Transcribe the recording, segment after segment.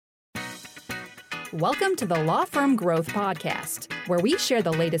Welcome to the Law Firm Growth Podcast, where we share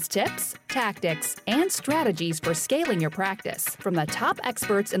the latest tips, tactics, and strategies for scaling your practice from the top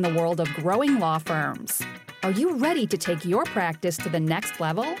experts in the world of growing law firms. Are you ready to take your practice to the next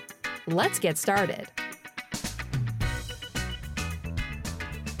level? Let's get started.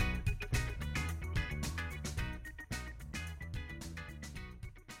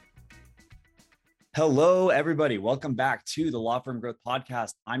 Hello, everybody. Welcome back to the Law Firm Growth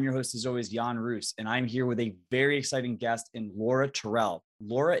Podcast. I'm your host, as always, Jan Roos, and I'm here with a very exciting guest in Laura Terrell.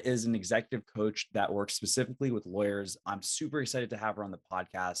 Laura is an executive coach that works specifically with lawyers. I'm super excited to have her on the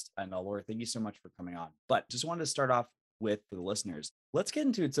podcast. And Laura, thank you so much for coming on. But just wanted to start off with, for the listeners, let's get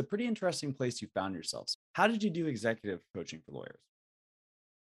into it. It's a pretty interesting place you found yourselves. How did you do executive coaching for lawyers?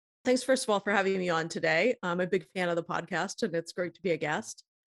 Thanks, first of all, for having me on today. I'm a big fan of the podcast, and it's great to be a guest.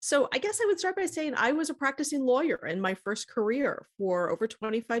 So I guess I would start by saying I was a practicing lawyer in my first career for over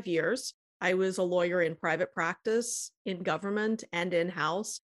 25 years. I was a lawyer in private practice, in government, and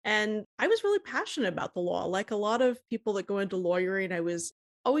in-house. And I was really passionate about the law. Like a lot of people that go into lawyering, I was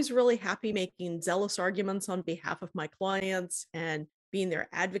always really happy making zealous arguments on behalf of my clients and being their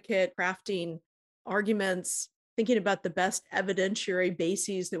advocate, crafting arguments, thinking about the best evidentiary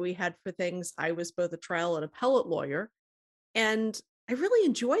bases that we had for things. I was both a trial and appellate lawyer. And I really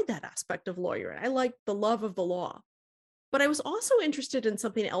enjoyed that aspect of lawyering. I liked the love of the law. But I was also interested in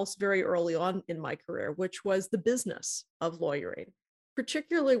something else very early on in my career, which was the business of lawyering,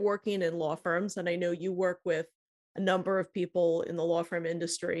 particularly working in law firms. And I know you work with a number of people in the law firm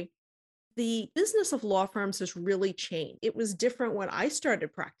industry. The business of law firms has really changed. It was different when I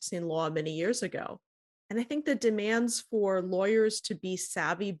started practicing law many years ago. And I think the demands for lawyers to be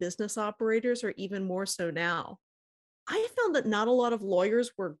savvy business operators are even more so now. I found that not a lot of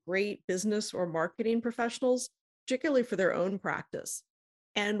lawyers were great business or marketing professionals, particularly for their own practice.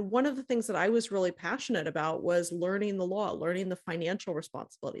 And one of the things that I was really passionate about was learning the law, learning the financial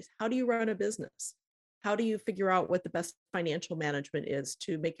responsibilities. How do you run a business? How do you figure out what the best financial management is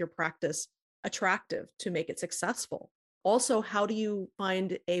to make your practice attractive, to make it successful? Also, how do you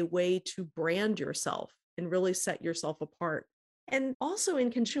find a way to brand yourself and really set yourself apart? And also,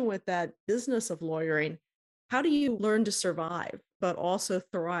 in conjunction with that business of lawyering, how do you learn to survive, but also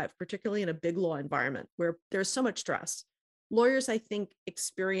thrive, particularly in a big law environment where there's so much stress? Lawyers, I think,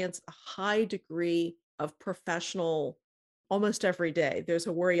 experience a high degree of professional almost every day. There's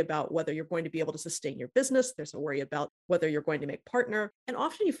a worry about whether you're going to be able to sustain your business. There's a worry about whether you're going to make partner. And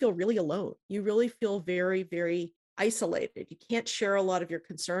often you feel really alone. You really feel very, very isolated. You can't share a lot of your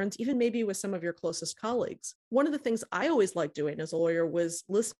concerns, even maybe with some of your closest colleagues. One of the things I always liked doing as a lawyer was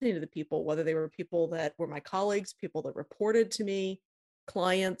listening to the people, whether they were people that were my colleagues, people that reported to me,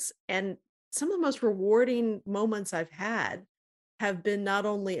 clients. And some of the most rewarding moments I've had have been not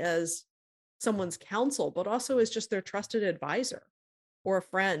only as someone's counsel, but also as just their trusted advisor or a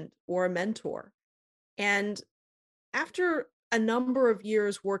friend or a mentor. And after a number of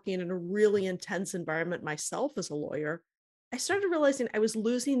years working in a really intense environment myself as a lawyer, I started realizing I was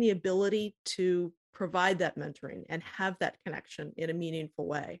losing the ability to provide that mentoring and have that connection in a meaningful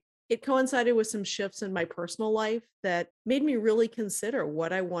way. It coincided with some shifts in my personal life that made me really consider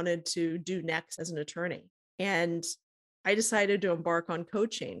what I wanted to do next as an attorney. And I decided to embark on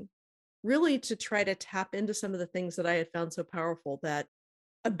coaching, really to try to tap into some of the things that I had found so powerful, that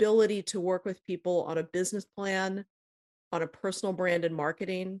ability to work with people on a business plan, on a personal brand and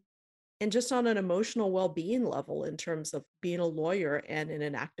marketing, and just on an emotional well-being level in terms of being a lawyer and in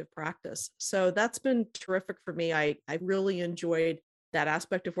an active practice. So that's been terrific for me. I really enjoyed that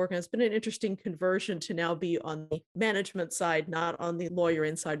aspect of work. And it's been an interesting conversion to now be on the management side, not on the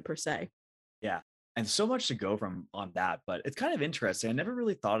lawyering side per se. Yeah. And so much to go from on that, but it's kind of interesting. I never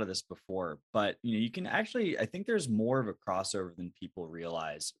really thought of this before, but you can actually, I think there's more of a crossover than people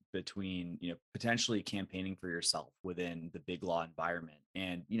realize between, potentially campaigning for yourself within the big law environment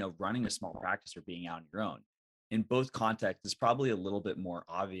and, running a small practice or being out on your own. In both contexts, it's probably a little bit more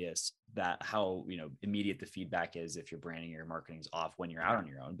obvious that how, immediate the feedback is if your branding or your marketing is off when you're out on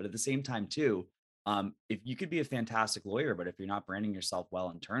your own. But at the same time too, if you could be a fantastic lawyer, but if you're not branding yourself well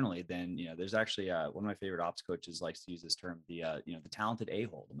internally, then there's actually one of my favorite ops coaches likes to use this term, the talented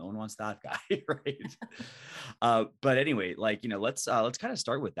a-hole. No one wants that guy, right? But anyway, let's kind of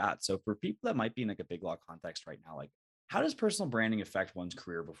start with that. So for people that might be in like a big law context right now, like how does personal branding affect one's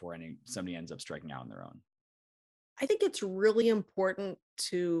career before somebody ends up striking out on their own? I think it's really important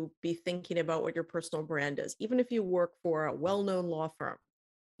to be thinking about what your personal brand is, even if you work for a well-known law firm,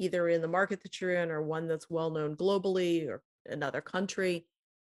 either in the market that you're in or one that's well-known globally or another country.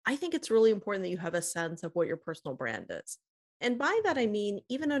 I think it's really important that you have a sense of what your personal brand is. And by that, I mean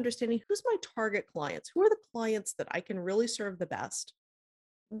even understanding who's my target clients, who are the clients that I can really serve the best.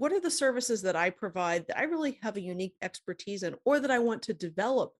 What are the services that I provide that I really have a unique expertise in, or that I want to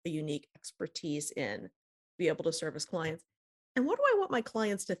develop a unique expertise in to be able to service clients? And what do I want my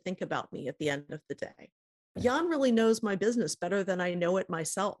clients to think about me at the end of the day? Jan really knows my business better than I know it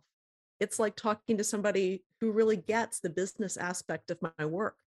myself. It's like talking to somebody who really gets the business aspect of my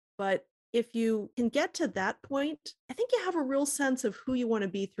work. But if you can get to that point, I think you have a real sense of who you want to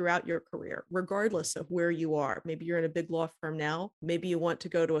be throughout your career, regardless of where you are. Maybe you're in a big law firm now. Maybe you want to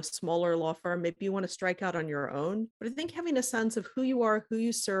go to a smaller law firm. Maybe you want to strike out on your own. But I think having a sense of who you are, who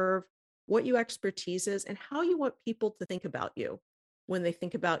you serve, what your expertise is, and how you want people to think about you when they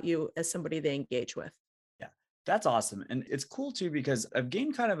think about you as somebody they engage with. Yeah, that's awesome. And it's cool too, because I've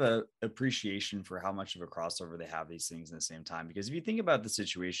gained kind of a appreciation for how much of a crossover they have these things at the same time. Because if you think about the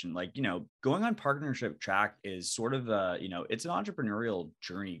situation, like, going on partnership track is sort of it's an entrepreneurial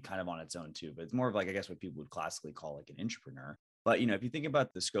journey kind of on its own too, but it's more of like, I guess what people would classically call like an entrepreneur. But if you think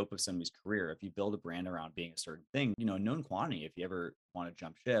about the scope of somebody's career, if you build a brand around being a certain thing, known quantity, if you ever want to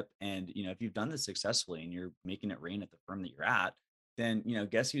jump ship, and if you've done this successfully and you're making it rain at the firm that you're at, then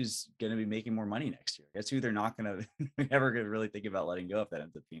guess who's going to be making more money next year? Guess who they're not going to ever going to really think about letting go if that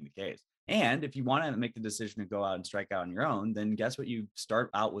ends up being the case. And if you want to make the decision to go out and strike out on your own, then guess what? You start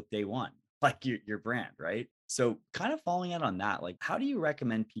out with day one, like your brand, right? So kind of following out on that, like, how do you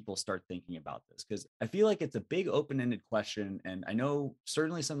recommend people start thinking about this? Because I feel like it's a big open-ended question. And I know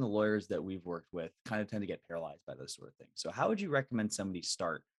certainly some of the lawyers that we've worked with kind of tend to get paralyzed by those sort of things. So how would you recommend somebody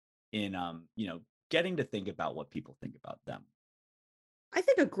start in, getting to think about what people think about them? I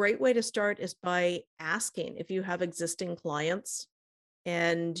think a great way to start is by asking if you have existing clients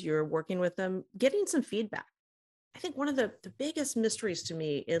and you're working with them, getting some feedback. I think one of the biggest mysteries to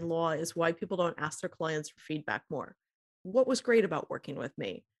me in law is why people don't ask their clients for feedback more. What was great about working with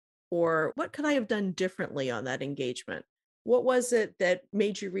me? Or what could I have done differently on that engagement? What was it that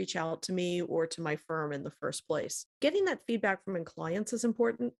made you reach out to me or to my firm in the first place? Getting that feedback from clients is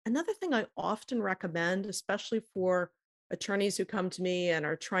important. Another thing I often recommend, especially for attorneys who come to me and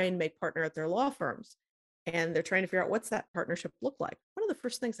are trying to make partner at their law firms, and they're trying to figure out what's that partnership look like. One of the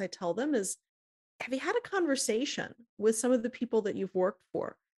first things I tell them is, have you had a conversation with some of the people that you've worked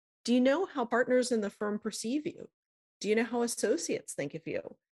for? Do you know how partners in the firm perceive you? Do you know how associates think of you?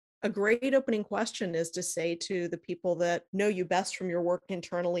 A great opening question is to say to the people that know you best from your work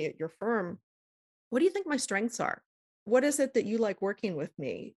internally at your firm, what do you think my strengths are? What is it that you like working with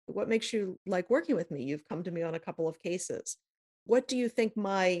me? What makes you like working with me? You've come to me on a couple of cases. What do you think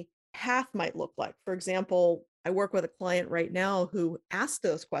my path might look like? For example, I work with a client right now who asked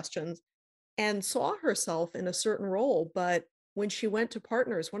those questions and saw herself in a certain role. But when she went to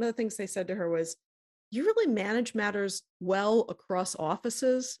partners, one of the things they said to her was, you really manage matters well across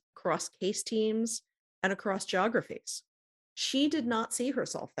offices, across case teams, and across geographies. She did not see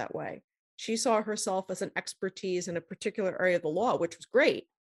herself that way. She saw herself as an expertise in a particular area of the law, which was great,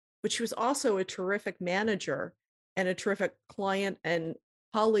 but she was also a terrific manager and a terrific client and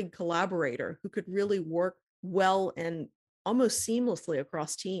colleague collaborator who could really work well and almost seamlessly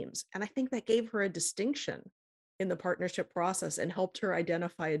across teams. And I think that gave her a distinction in the partnership process and helped her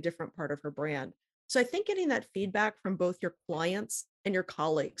identify a different part of her brand. So I think getting that feedback from both your clients and your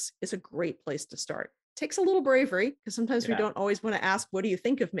colleagues is a great place to start. Takes a little bravery because sometimes we Yeah. don't always want to ask, what do you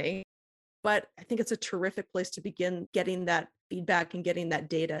think of me? But I think it's a terrific place to begin getting that feedback and getting that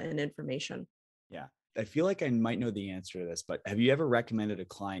data and information. Yeah. I feel like I might know the answer to this, but have you ever recommended a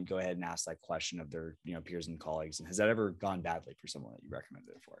client go ahead and ask that question of their, peers and colleagues? And has that ever gone badly for someone that you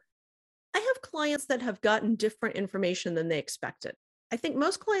recommended it for? I have clients that have gotten different information than they expected. I think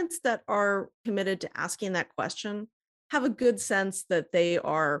most clients that are committed to asking that question have a good sense that they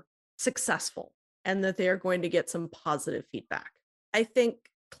are successful and that they are going to get some positive feedback. I think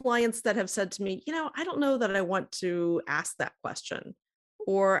clients that have said to me, I don't know that I want to ask that question,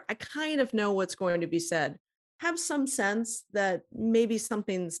 or I kind of know what's going to be said, have some sense that maybe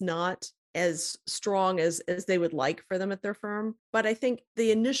something's not as strong as they would like for them at their firm. But I think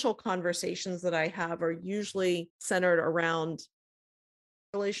the initial conversations that I have are usually centered around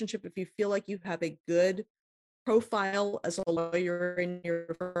relationship. If you feel like you have a good profile as a lawyer in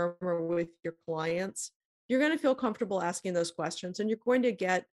your firm or with your clients, you're going to feel comfortable asking those questions and you're going to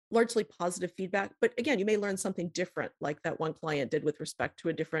get largely positive feedback. But again, you may learn something different, like that one client did with respect to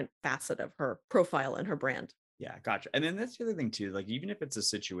a different facet of her profile and her brand. Yeah, gotcha. And then that's the other thing too. Like, even if it's a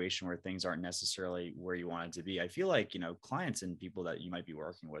situation where things aren't necessarily where you want it to be, I feel like, clients and people that you might be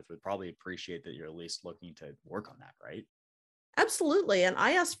working with would probably appreciate that you're at least looking to work on that, right? Absolutely. And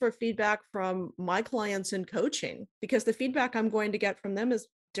I ask for feedback from my clients in coaching because the feedback I'm going to get from them is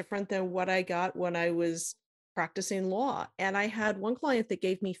different than what I got when I was practicing law. And I had one client that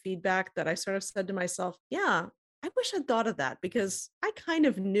gave me feedback that I sort of said to myself, yeah, I wish I'd thought of that because I kind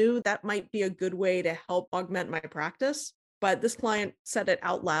of knew that might be a good way to help augment my practice. But this client said it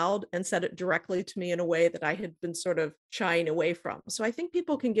out loud and said it directly to me in a way that I had been sort of shying away from. So I think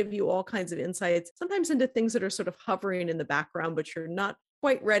people can give you all kinds of insights, sometimes into things that are sort of hovering in the background, but you're not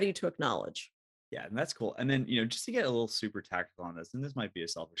quite ready to acknowledge. Yeah, and that's cool. And then, just to get a little super tactical on this, and this might be a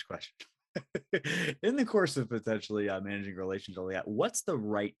selfish question. In the course of potentially managing relationships, what's the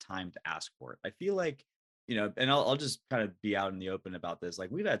right time to ask for it? I feel like, and I'll just kind of be out in the open about this.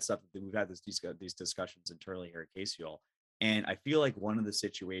 Like we've had these discussions internally here at Case Fuel. And I feel like one of the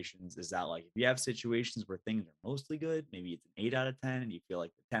situations is that like if you have situations where things are mostly good, maybe it's an 8 out of 10, and you feel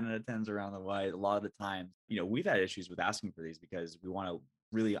like the 10 out of 10s around the way. A lot of the time, we've had issues with asking for these because we want to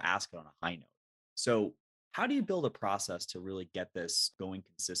really ask it on a high note. So how do you build a process to really get this going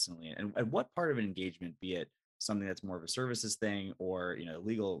consistently? And what part of an engagement, be it something that's more of a services thing or a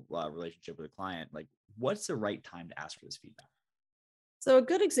legal relationship with a client, like what's the right time to ask for this feedback? So, a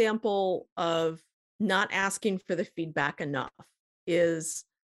good example of not asking for the feedback enough is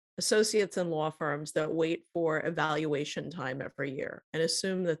associates in law firms that wait for evaluation time every year and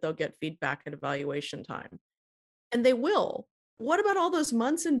assume that they'll get feedback at evaluation time. And they will. What about all those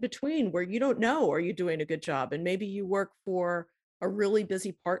months in between where you don't know, are you doing a good job? And maybe you work for a really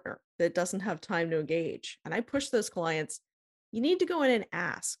busy partner that doesn't have time to engage. And I push those clients, you need to go in and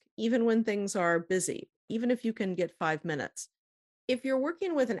ask, even when things are busy, even if you can get 5 minutes. If you're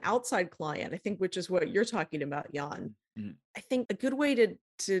working with an outside client, I think, which is what you're talking about, Jan, Mhm. I think a good way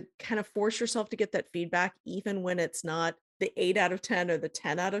to kind of force yourself to get that feedback, even when it's not the 8 out of 10 or the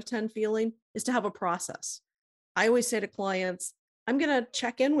 10 out of 10 feeling, is to have a process. I always say to clients, I'm going to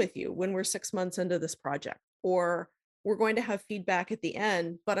check in with you when we're 6 months into this project, or we're going to have feedback at the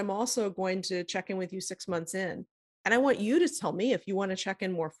end, but I'm also going to check in with you 6 months in. And I want you to tell me if you want to check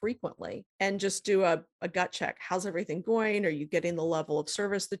in more frequently and just do a gut check. How's everything going? Are you getting the level of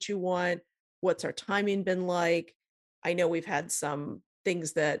service that you want? What's our timing been like? I know we've had some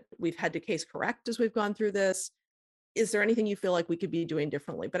things that we've had to case correct as we've gone through this. Is there anything you feel like we could be doing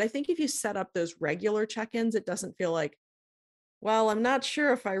differently? But I think if you set up those regular check-ins, it doesn't feel like, well, I'm not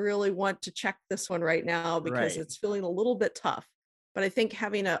sure if I really want to check this one right now because Right. it's feeling a little bit tough. But I think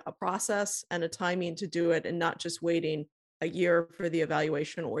having a process and a timing to do it and not just waiting a year for the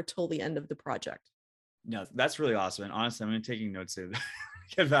evaluation or till the end of the project. No, that's really awesome. And honestly, I'm going to taking notes to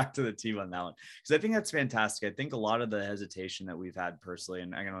get back to the team on that one because I think that's fantastic. I think a lot of the hesitation that we've had personally,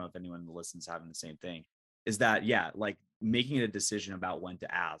 and I don't know if anyone that listens having the same thing, is that like making a decision about when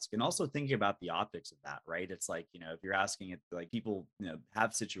to ask and also thinking about the optics of that, right? It's like, if you're asking it, like people,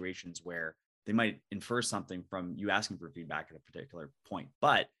 have situations where they might infer something from you asking for feedback at a particular point.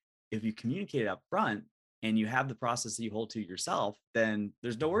 But if you communicate it up front and you have the process that you hold to yourself, then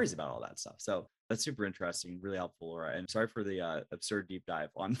there's no worries about all that stuff. So that's super interesting, really helpful, Laura. And sorry for the absurd deep dive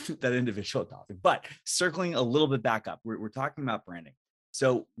on that individual topic. But circling a little bit back up, we're talking about branding.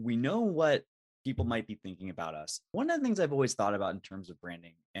 So we know what people might be thinking about us. One of the things I've always thought about in terms of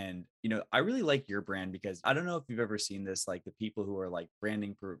branding, and I really like your brand because I don't know if you've ever seen this, like the people who are like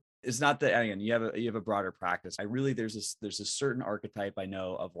branding for. It's not that again you have a broader practice. I really there's a certain archetype I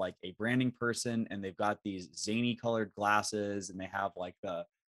know of like a branding person, and they've got these zany colored glasses, and they have like the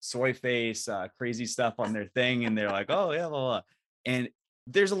soy face, crazy stuff on their thing, and they're like, oh yeah, blah, blah. And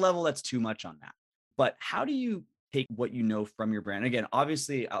there's a level that's too much on that. But how do you take what you know from your brand? Again,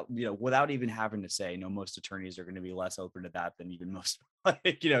 obviously, without even having to say, most attorneys are going to be less open to that than even most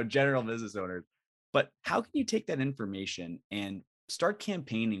like general business owners. But how can you take that information and start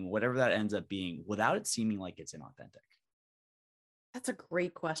campaigning, whatever that ends up being, without it seeming like it's inauthentic? That's a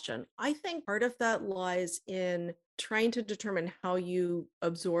great question. I think part of that lies in trying to determine how you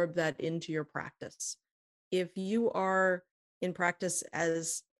absorb that into your practice. If you are in practice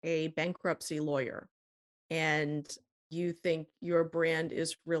as a bankruptcy lawyer and you think your brand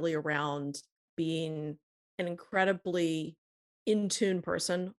is really around being an incredibly in tune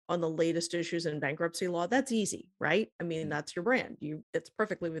person on the latest issues in bankruptcy law, that's easy, right? I mean, Mm. that's your brand. It's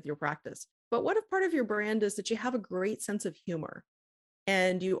perfectly with your practice. But what if part of your brand is that you have a great sense of humor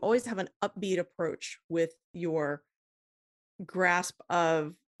and you always have an upbeat approach with your grasp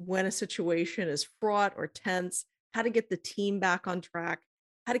of when a situation is fraught or tense, how to get the team back on track,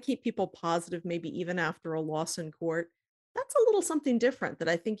 how to keep people positive, maybe even after a loss in court. That's a little something different that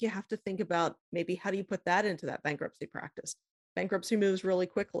I think you have to think about. Maybe how do you put that into that bankruptcy practice? Bankruptcy moves really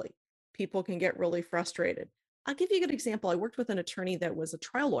quickly. People can get really frustrated. I'll give you a good example. I worked with an attorney that was a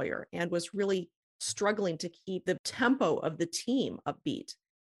trial lawyer and was really struggling to keep the tempo of the team upbeat.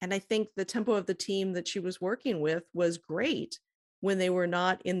 And I think the tempo of the team that she was working with was great when they were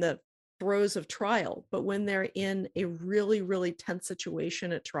not in the throes of trial. But when they're in a really, really tense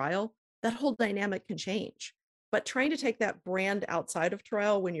situation at trial, that whole dynamic can change. But trying to take that brand outside of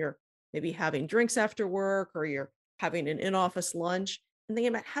trial when you're maybe having drinks after work or you're having an in office lunch and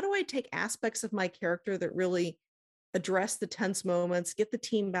thinking about how do I take aspects of my character that really address the tense moments, get the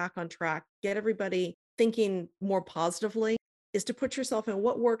team back on track, get everybody thinking more positively, is to put yourself in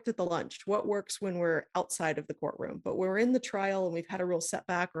what worked at the lunch, what works when we're outside of the courtroom, but we're in the trial and we've had a real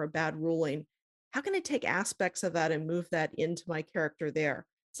setback or a bad ruling. How can I take aspects of that and move that into my character there?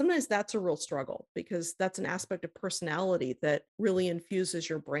 Sometimes that's a real struggle because that's an aspect of personality that really infuses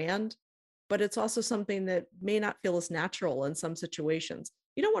your brand, but it's also something that may not feel as natural in some situations.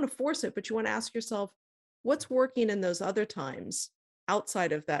 You don't want to force it, but you want to ask yourself, what's working in those other times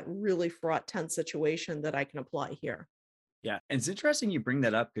outside of that really fraught, tense situation that I can apply here? Yeah, and it's interesting you bring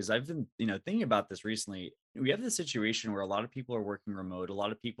that up because I've been, thinking about this recently. We have this situation where a lot of people are working remote, a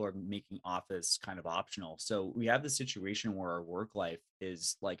lot of people are making office kind of optional. So we have the situation where our work life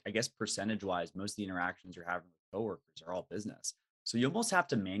is like, I guess, percentage wise, most of the interactions you're having with coworkers are all business. So you almost have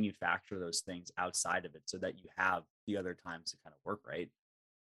to manufacture those things outside of it so that you have the other times to kind of work, right?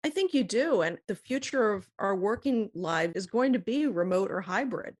 I think you do. And the future of our working life is going to be remote or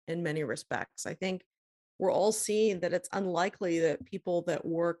hybrid in many respects. I think we're all seeing that it's unlikely that people that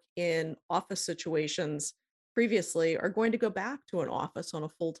work in office situations previously are going to go back to an office on a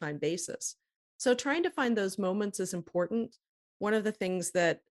full time basis. So trying to find those moments is important. One of the things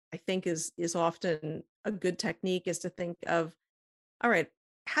that I think is often a good technique is to think of, all right,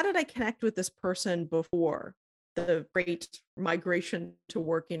 how did I connect with this person before the great migration to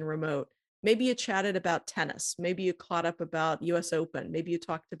working remote? Maybe you chatted about tennis. Maybe you caught up about US Open. Maybe you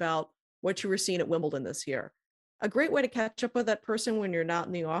talked about what you were seeing at Wimbledon this year. A great way to catch up with that person when you're not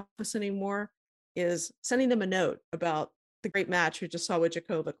in the office anymore is sending them a note about the great match you just saw with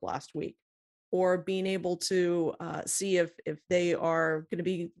Djokovic last week, or being able to see if they are going to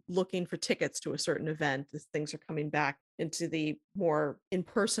be looking for tickets to a certain event as things are coming back into the more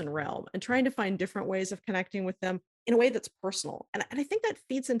in-person realm, and trying to find different ways of connecting with them in a way that's personal. And I think that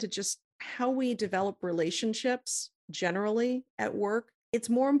feeds into just how we develop relationships generally at work. It's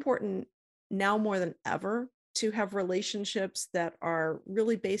more important now more than ever to have relationships that are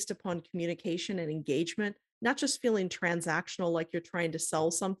really based upon communication and engagement, not just feeling transactional like you're trying to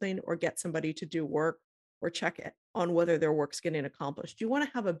sell something or get somebody to do work or check it on whether their work's getting accomplished. You want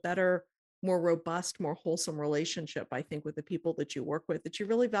to have a better, more robust, more wholesome relationship, I think, with the people that you work with, that you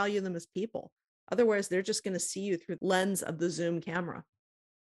really value them as people. Otherwise, they're just going to see you through the lens of the Zoom camera.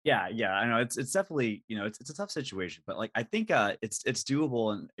 Yeah, yeah, I know it's definitely, it's a tough situation, but like I think it's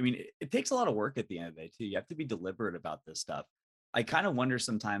doable. And I mean it takes a lot of work at the end of the day too. You have to be deliberate about this stuff. I kind of wonder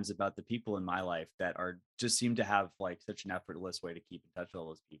sometimes about the people in my life that are just seem to have like such an effortless way to keep in touch with all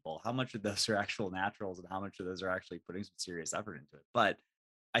those people. How much of those are actual naturals and how much of those are actually putting some serious effort into it. But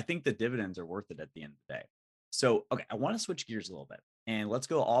I think the dividends are worth it at the end of the day. So, okay, I want to switch gears a little bit and let's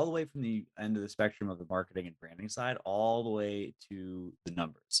go all the way from the end of the spectrum of the marketing and branding side all the way to the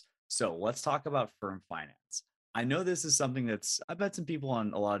numbers. So, let's talk about firm finance. I know this is something that's I've met some people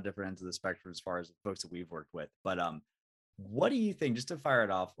on a lot of different ends of the spectrum as far as the folks that we've worked with, but what do you think, just to fire it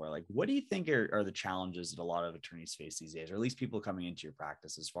off for, like, what do you think are the challenges that a lot of attorneys face these days, or at least people coming into your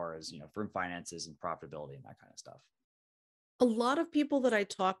practice as far as, firm finances and profitability and that kind of stuff? A lot of people that I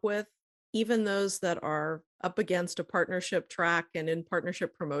talk with, even those that are up against a partnership track and in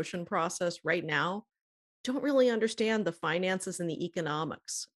partnership promotion process right now, don't really understand the finances and the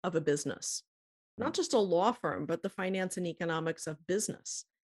economics of a business, not just a law firm, but the finance and economics of business.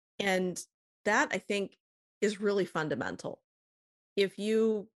 And that I think is really fundamental. If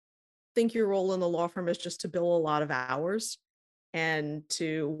you think your role in the law firm is just to bill a lot of hours and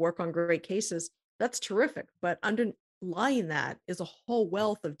to work on great cases, that's terrific. But underlying that is a whole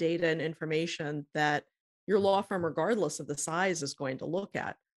wealth of data and information that your law firm, regardless of the size, is going to look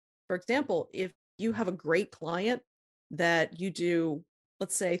at. For example, if you have a great client that you do,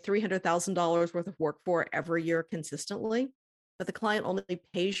 let's say, $300,000 worth of work for every year consistently, but the client only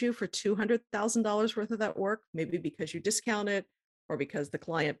pays you for $200,000 worth of that work, maybe because you discount it or because the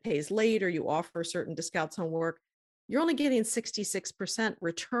client pays late or you offer certain discounts on work, you're only getting 66%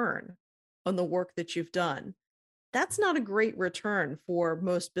 return on the work that you've done. That's not a great return for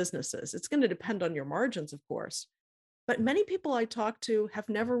most businesses. It's going to depend on your margins, of course. But many people I talk to have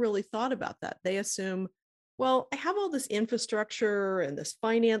never really thought about that. They assume, Well, I have all this infrastructure and this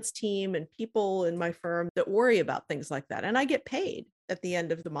finance team and people in my firm that worry about things like that. And I get paid at the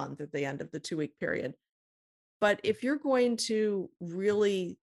end of the month, at the end of the 2 week period. But if you're going to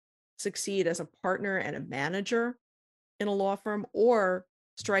really succeed as a partner and a manager in a law firm or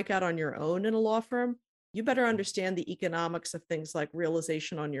strike out on your own in a law firm, you better understand the economics of things like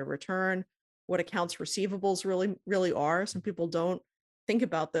realization on your return, what accounts receivables really are. Some people don't think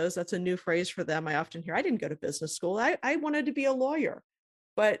about those. That's a new phrase for them. I often hear, I didn't go to business school. I wanted to be a lawyer.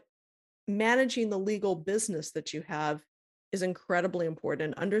 But managing the legal business that you have is incredibly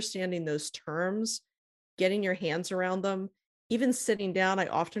important. Understanding those terms, getting your hands around them, even sitting down. I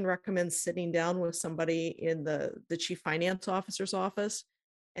often recommend sitting down with somebody in the chief finance officer's office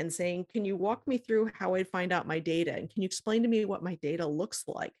and saying, can you walk me through how I find out my data? And can you explain to me what my data looks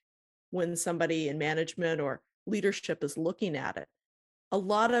like when somebody in management or leadership is looking at it? A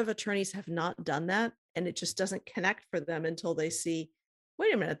lot of attorneys have not done that, and it just doesn't connect for them until they see,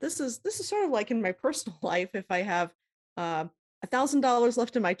 wait a minute, this is sort of like in my personal life. If I have $1,000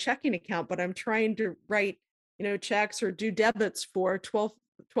 left in my checking account, but I'm trying to write, checks or do debits for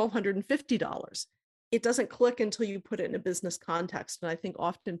 $1,250. It doesn't click until you put it in a business context. And I think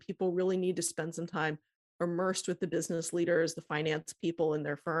often people really need to spend some time immersed with the business leaders, the finance people in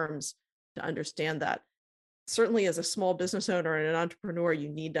their firms to understand that. Certainly as a small business owner and an entrepreneur, you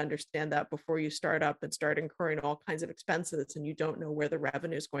need to understand that before you start up and start incurring all kinds of expenses and you don't know where the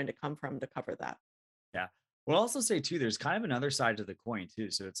revenue is going to come from to cover that. Yeah. Well, I'll also say too, there's kind of another side to the coin too.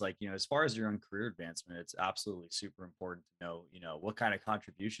 So it's like, as far as your own career advancement, it's absolutely super important to know, what kind of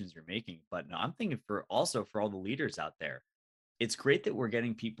contributions you're making. But no, I'm thinking for all the leaders out there, it's great that we're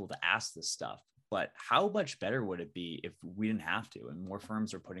getting people to ask this stuff, but how much better would it be if we didn't have to and more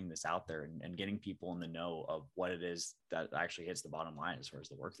firms are putting this out there and getting people in the know of what it is that actually hits the bottom line as far as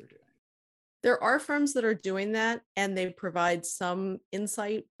the work they're doing? There are firms that are doing that and they provide some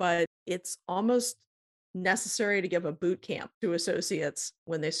insight, but it's almost necessary to give a boot camp to associates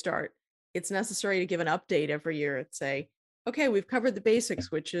when they start. It's necessary to give an update every year and say, okay, we've covered the basics,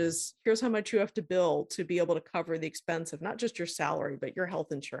 which is here's how much you have to bill to be able to cover the expense of not just your salary, but your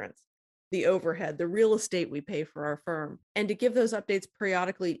health insurance, the overhead, the real estate we pay for our firm. And to give those updates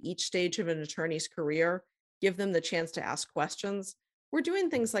periodically at each stage of an attorney's career, give them the chance to ask questions. We're doing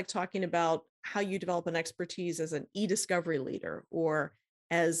things like talking about how you develop an expertise as an e-discovery leader or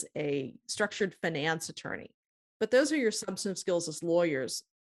as a structured finance attorney. But those are your substantive skills as lawyers.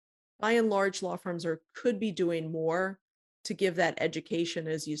 By and large, law firms could be doing more to give that education,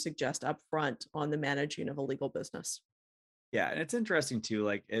 as you suggest, upfront on the managing of a legal business. Yeah, and it's interesting too.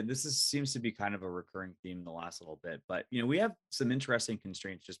 Like seems to be kind of a recurring theme in the last little bit, but we have some interesting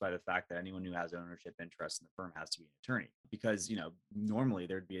constraints just by the fact that anyone who has ownership interest in the firm has to be an attorney. Because normally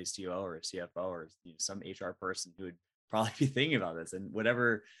there'd be a COO or a CFO or some HR person who would probably be thinking about this, and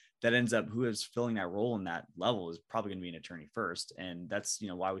whatever that ends up, who is filling that role in that level is probably going to be an attorney first, and that's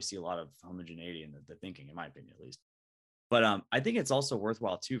why we see a lot of homogeneity in the thinking, in my opinion, at least. But I think it's also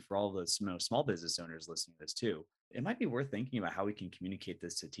worthwhile too for all the small business owners listening to this too. It might be worth thinking about how we can communicate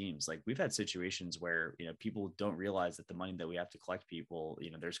this to teams. Like we've had situations where people don't realize that the money that we have to collect people,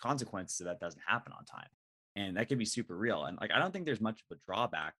 there's consequences that doesn't happen on time, and that can be super real. And like I don't think there's much of a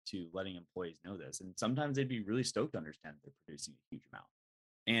drawback to letting employees know this. And sometimes they'd be really stoked to understand that they're producing a huge amount.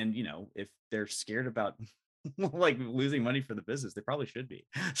 And if they're scared about like losing money for the business, they probably should be.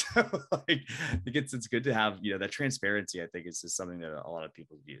 So like I think it's good to have that transparency. I think is just something that a lot of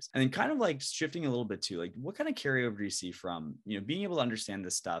people use. And then kind of like shifting a little bit to like what kind of carryover do you see from being able to understand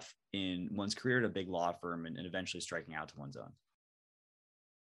this stuff in one's career at a big law firm and eventually striking out to one's own?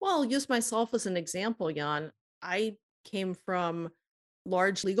 Well, I'll use myself as an example, Jan. I came from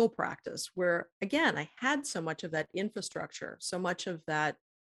large legal practice where, again, I had so much of that infrastructure, so much of that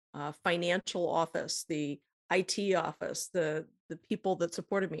financial office, the IT office, the people that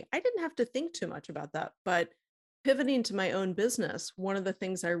supported me. I didn't have to think too much about that. But pivoting to my own business, one of the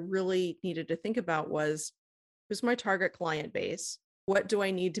things I really needed to think about was who's my target client base? What do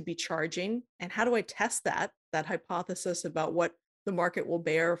I need to be charging? And how do I test that hypothesis about what the market will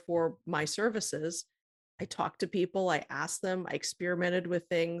bear for my services? I talked to people, I asked them, I experimented with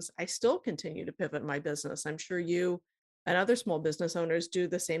things. I still continue to pivot my business. I'm sure you and other small business owners do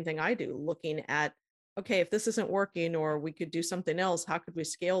the same thing I do, looking at, okay, if this isn't working or we could do something else, how could we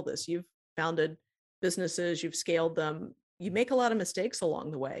scale this? You've founded businesses, you've scaled them. You make a lot of mistakes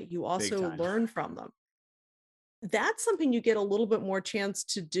along the way. You Big also time. learn from them. That's something you get a little bit more chance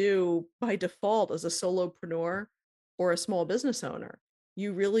to do by default as a solopreneur or a small business owner.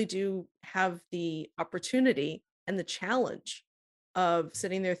 You really do have the opportunity and the challenge of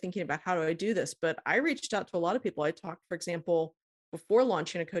sitting there thinking about how do I do this. But I reached out to a lot of people. I talked, for example, before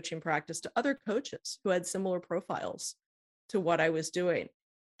launching a coaching practice to other coaches who had similar profiles to what I was doing.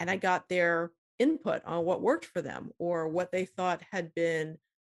 And I got their input on what worked for them or what they thought had been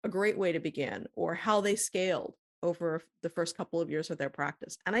a great way to begin or how they scaled over the first couple of years of their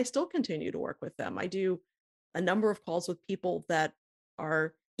practice. And I still continue to work with them. I do a number of calls with people that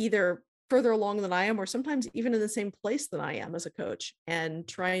are either further along than I am, or sometimes even in the same place than I am as a coach, and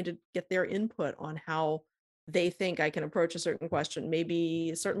trying to get their input on how they think I can approach a certain question.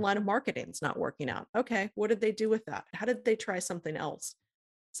 Maybe a certain line of marketing is not working out. Okay, what did they do with that? How did they try something else?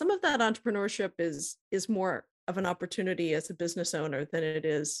 Some of that entrepreneurship is more of an opportunity as a business owner than it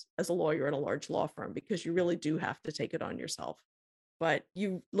is as a lawyer in a large law firm, because you really do have to take it on yourself. But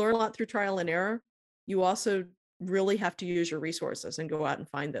you learn a lot through trial and error. You also really have to use your resources and go out and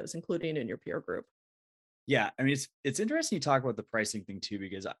find those, including in your peer group. Yeah, I mean, it's interesting you talk about the pricing thing too,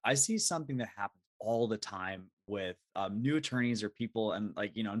 because I see something that happens all the time with new attorneys or people, and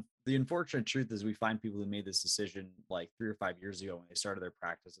like the unfortunate truth is we find people who made this decision like 3 or 5 years ago when they started their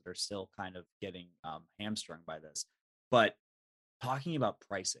practice that are still kind of getting hamstrung by this. But talking about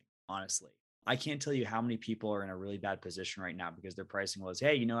pricing, honestly, I can't tell you how many people are in a really bad position right now because their pricing was,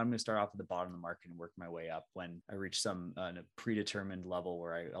 hey, I'm going to start off at the bottom of the market and work my way up when I reach some a predetermined level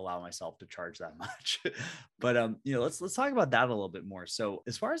where I allow myself to charge that much. But let's talk about that a little bit more. So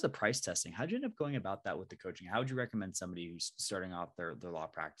as far as the price testing, how'd you end up going about that with the coaching? How would you recommend somebody who's starting off their law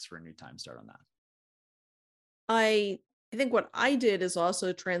practice for a new time start on that? I think what I did is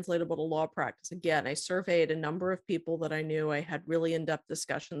also translatable to law practice. Again, I surveyed a number of people that I knew. I had really in-depth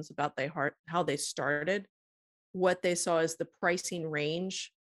discussions about how they started, what they saw as the pricing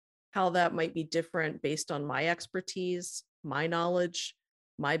range, how that might be different based on my expertise, my knowledge,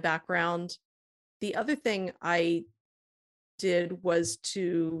 my background. The other thing I did was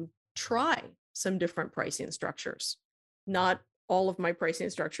to try some different pricing structures. Not all of my pricing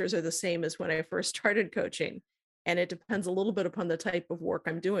structures are the same as when I first started coaching. And it depends a little bit upon the type of work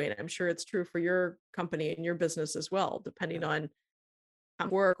I'm doing. I'm sure it's true for your company and your business as well. Depending on how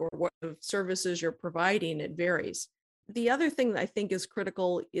work or what services you're providing, it varies. The other thing that I think is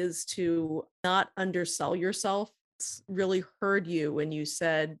critical is to not undersell yourself. It's really heard you when you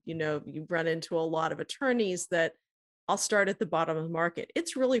said, you run into a lot of attorneys that I'll start at the bottom of the market.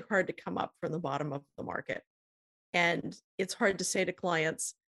 It's really hard to come up from the bottom of the market. And it's hard to say to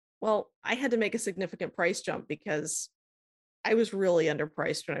clients, well, I had to make a significant price jump because I was really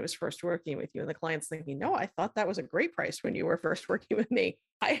underpriced when I was first working with you. And the client's thinking, no, I thought that was a great price when you were first working with me.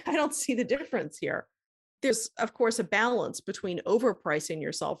 I don't see the difference here. There's, of course, a balance between overpricing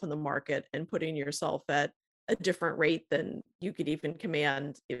yourself in the market and putting yourself at a different rate than you could even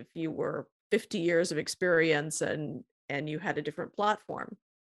command if you were 50 years of experience and you had a different platform.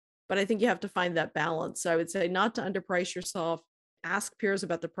 But I think you have to find that balance. So I would say not to underprice yourself, ask peers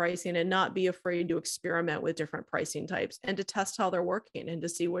about the pricing, and not be afraid to experiment with different pricing types and to test how they're working and to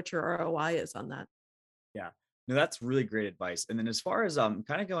see what your ROI is on that. Yeah. No, that's really great advice. And then as far as kind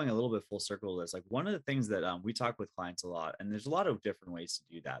of going a little bit full circle with this, like one of the things that we talk with clients a lot, and there's a lot of different ways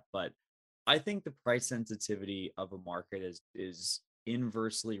to do that, but I think the price sensitivity of a market is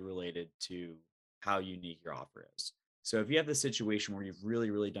inversely related to how unique your offer is. So if you have the situation where you've really,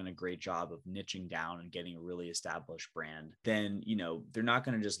 really done a great job of niching down and getting a really established brand, then, they're not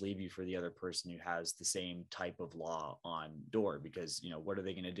going to just leave you for the other person who has the same type of law on door because, what are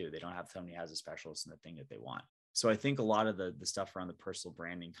they going to do? They don't have somebody who has a specialist in the thing that they want. So I think a lot of the stuff around the personal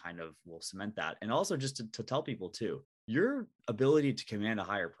branding kind of will cement that. And also just to tell people too, your ability to command a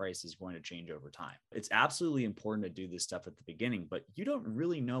higher price is going to change over time. It's absolutely important to do this stuff at the beginning, but you don't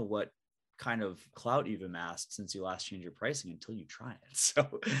really know what kind of clout you've amassed since you last changed your pricing until you try it.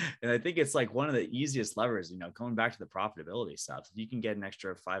 So, and I think it's like one of the easiest levers, going back to the profitability stuff. If you can get an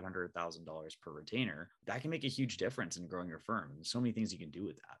extra $500,000 per retainer, that can make a huge difference in growing your firm. There's so many things you can do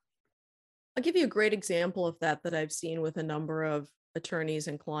with that. I'll give you a great example of that I've seen with a number of attorneys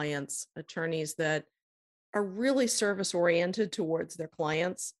and clients, attorneys that are really service oriented towards their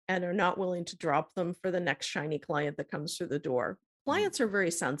clients and are not willing to drop them for the next shiny client that comes through the door. Clients are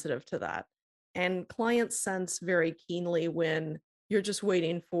very sensitive to that. And clients sense very keenly when you're just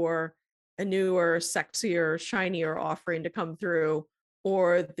waiting for a newer, sexier, shinier offering to come through,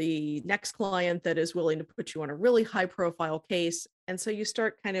 or the next client that is willing to put you on a really high profile case. And so you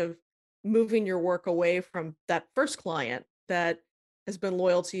start kind of moving your work away from that first client that has been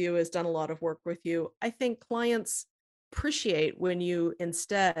loyal to you, has done a lot of work with you. I think clients appreciate when you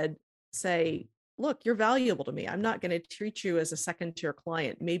instead say, look, you're valuable to me. I'm not going to treat you as a second tier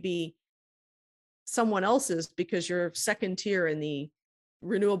client. Maybe someone else's because you're second tier in the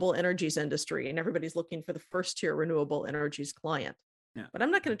renewable energies industry and everybody's looking for the first tier renewable energies client. Yeah. But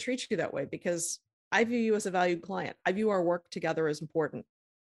I'm not going to treat you that way because I view you as a valued client. I view our work together as important.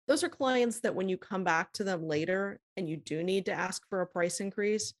 Those are clients that when you come back to them later and you do need to ask for a price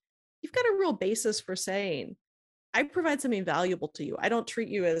increase, you've got a real basis for saying, I provide something valuable to you. I don't treat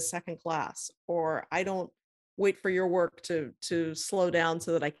you as second class, or I don't wait for your work to slow down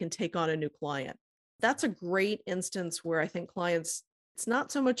so that I can take on a new client. That's a great instance where I think clients, it's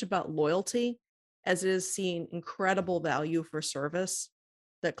not so much about loyalty as it is seeing incredible value for service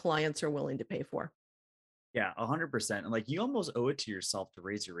that clients are willing to pay for. Yeah, 100%. And like you almost owe it to yourself to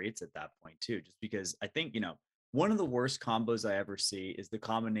raise your rates at that point too, just because I think, one of the worst combos I ever see is the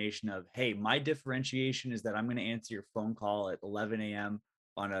combination of, hey, my differentiation is that I'm going to answer your phone call at 11 a.m.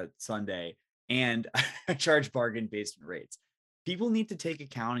 on a Sunday and I charge bargain basement rates. People need to take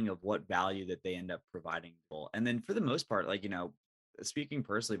accounting of what value that they end up providing people. And then for the most part, like, speaking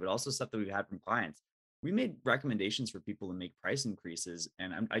personally, but also stuff that we've had from clients, we made recommendations for people to make price increases.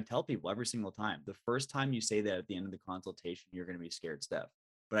 And I tell people every single time, the first time you say that at the end of the consultation, you're going to be scared stiff.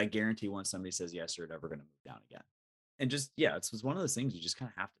 But I guarantee once somebody says yes, you're never going to move down again. And just, yeah, it's one of those things you just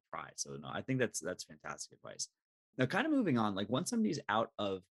kind of have to try. So no, I think that's fantastic advice. Now, kind of moving on, like once somebody's out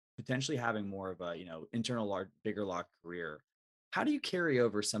of potentially having more of a, internal bigger lock career, how do you carry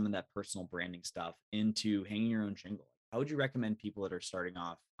over some of that personal branding stuff into hanging your own shingle? How would you recommend people that are starting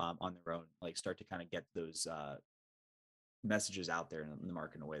off on their own, like start to kind of get those messages out there in the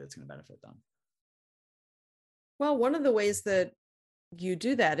market in a way that's going to benefit them? Well, one of the ways that you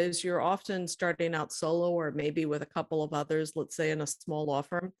do that is you're often starting out solo or maybe with a couple of others, let's say in a small law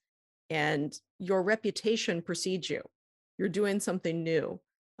firm, and your reputation precedes you. You're doing something new.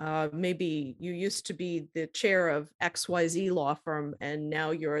 Maybe you used to be the chair of XYZ law firm, and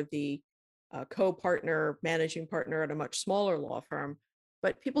now you're the co-partner, managing partner at a much smaller law firm.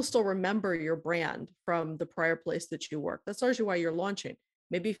 But people still remember your brand from the prior place that you worked. That's largely why you're launching.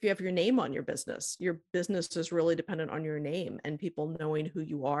 Maybe if you have your name on your business is really dependent on your name and people knowing who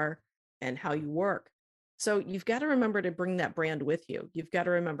you are and how you work. So you've got to remember to bring that brand with you. You've got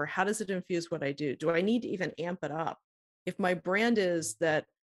to remember, how does it infuse what I do? Do I need to even amp it up? If my brand is that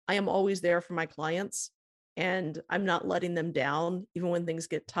I am always there for my clients and I'm not letting them down, even when things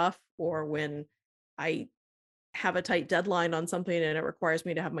get tough or when I have a tight deadline on something and it requires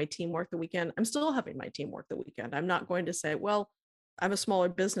me to have my team work the weekend, I'm still having my team work the weekend. I'm not going to say, well, I'm a smaller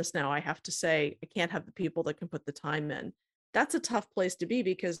business now. I have to say, I can't have the people that can put the time in. That's a tough place to be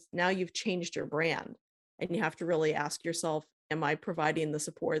because now you've changed your brand and you have to really ask yourself, am I providing the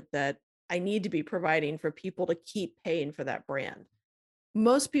support that I need to be providing for people to keep paying for that brand?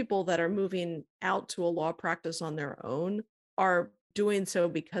 Most people that are moving out to a law practice on their own are doing so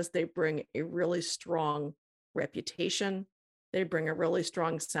because they bring a really strong reputation. They bring a really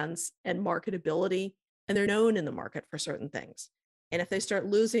strong sense and marketability, and they're known in the market for certain things. And if they start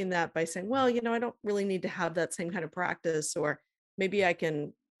losing that by saying, well, I don't really need to have that same kind of practice, or maybe I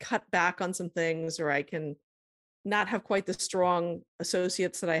can cut back on some things, or I can not have quite the strong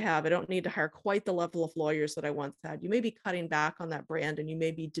associates that I have. I don't need to hire quite the level of lawyers that I once had. You may be cutting back on that brand and you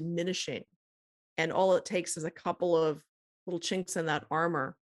may be diminishing. And all it takes is a couple of little chinks in that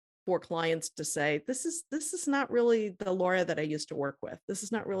armor for clients to say, this is not really the Laura that I used to work with. This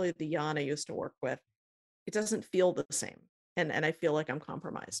is not really the Jan I used to work with. It doesn't feel the same. And I feel like I'm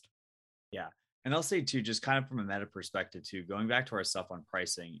compromised. Yeah. And I'll say too, just kind of from a meta perspective too, going back to our stuff on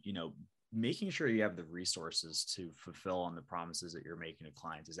pricing, making sure you have the resources to fulfill on the promises that you're making to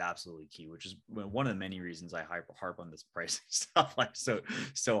clients is absolutely key, which is one of the many reasons I harp on this pricing stuff like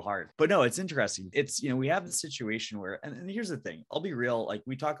so hard. But no, it's interesting. It's, we have the situation where, and here's the thing, I'll be real. Like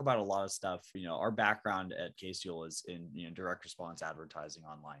we talk about a lot of stuff, our background at Case-Fuel is in, direct response advertising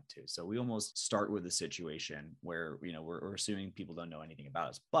online too. So we almost start with a situation where, we're assuming people don't know anything about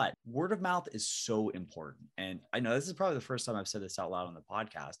us, but word of mouth is so important. And I know this is probably the first time I've said this out loud on the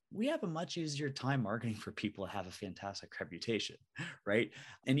podcast. We have a much easier time marketing for people to have a fantastic reputation, right?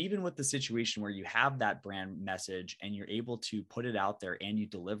 And even with the situation where you have that brand message and you're able to put it out there and you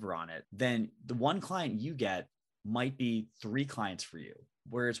deliver on it, then the one client you get might be 3 clients for you,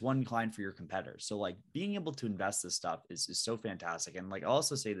 whereas 1 client for your competitors. So like being able to invest this stuff is so fantastic. And like, I'll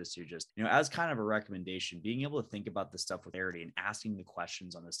also say this too, just, as kind of a recommendation, being able to think about this stuff with clarity and asking the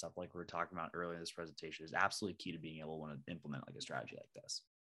questions on this stuff, like we were talking about earlier in this presentation, is absolutely key to being able to want to implement like a strategy like this.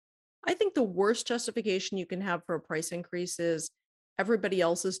 I think the worst justification you can have for a price increase is everybody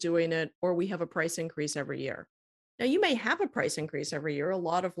else is doing it, or we have a price increase every year. Now, you may have a price increase every year. A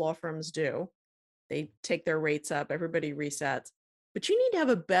lot of law firms do. They take their rates up, everybody resets. but you need to have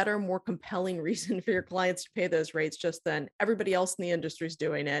a better, more compelling reason for your clients to pay those rates just than everybody else in the industry is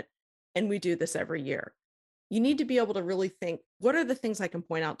doing it. And we do this every year. You need to be able to really think, what are the things I can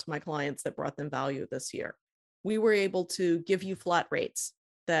point out to my clients that brought them value this year? We were able to give you flat rates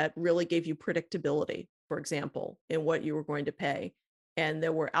that really gave you predictability, for example, in what you were going to pay. And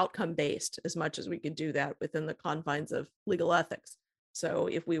that were outcome based as much as we could do that within the confines of legal ethics. So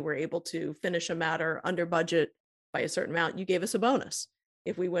if we were able to finish a matter under budget by a certain amount, you gave us a bonus.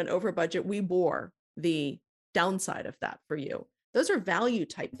 If we went over budget, we bore the downside of that for you. Those are value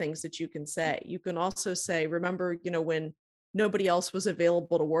type things that you can say. You can also say, remember, when nobody else was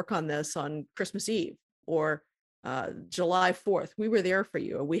available to work on this on Christmas Eve or July 4th, we were there for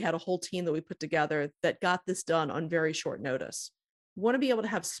you. We had a whole team that we put together that got this done on very short notice. You want to be able to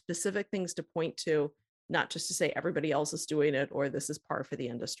have specific things to point to, not just to say everybody else is doing it or this is par for the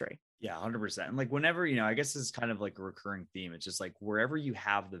industry. Yeah, 100%. And like whenever, I guess this is kind of like a recurring theme. It's just like wherever you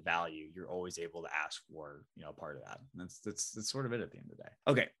have the value, you're always able to ask for, part of that. And that's sort of it at the end of the day.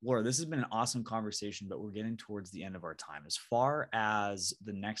 Okay, Laura, this has been an awesome conversation, but we're getting towards the end of our time. As far as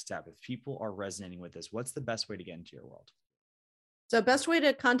the next step, if people are resonating with this, what's the best way to get into your world? So best way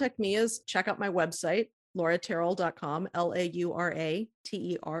to contact me is check out my website, lauraterrell.com, LauraTerrell.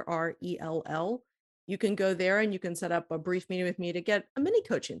 You can go there and you can set up a brief meeting with me to get a mini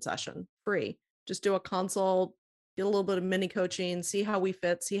coaching session free. Just do a consult, get a little bit of mini coaching, see how we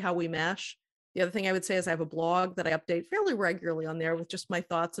fit, see how we mesh. The other thing I would say is I have a blog that I update fairly regularly on there with just my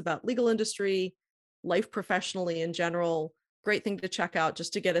thoughts about legal industry, life professionally in general. Great thing to check out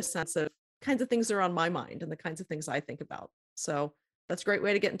just to get a sense of kinds of things that are on my mind and the kinds of things I think about. So that's a great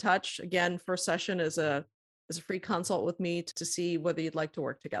way to get in touch. Again, first session is a free consult with me to see whether you'd like to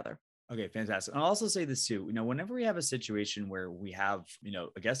work together. Okay, fantastic. And I'll also say this too, whenever we have a situation where we have,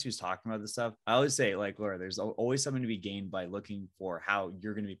 a guest who's talking about this stuff, I always say, like, Laura, there's always something to be gained by looking for how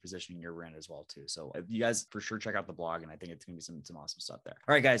you're going to be positioning your brand as well too. So you guys for sure check out the blog, and I think it's going to be some awesome stuff there.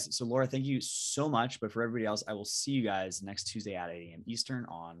 All right, guys. So Laura, thank you so much. But for everybody else, I will see you guys next Tuesday at 8 a.m. Eastern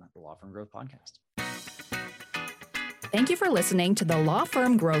on the Law Firm Growth Podcast. Thank you for listening to the Law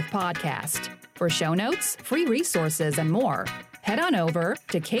Firm Growth Podcast. For show notes, free resources, and more, head on over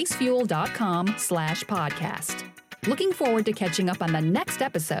to casefuel.com/podcast. Looking forward to catching up on the next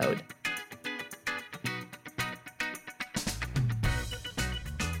episode.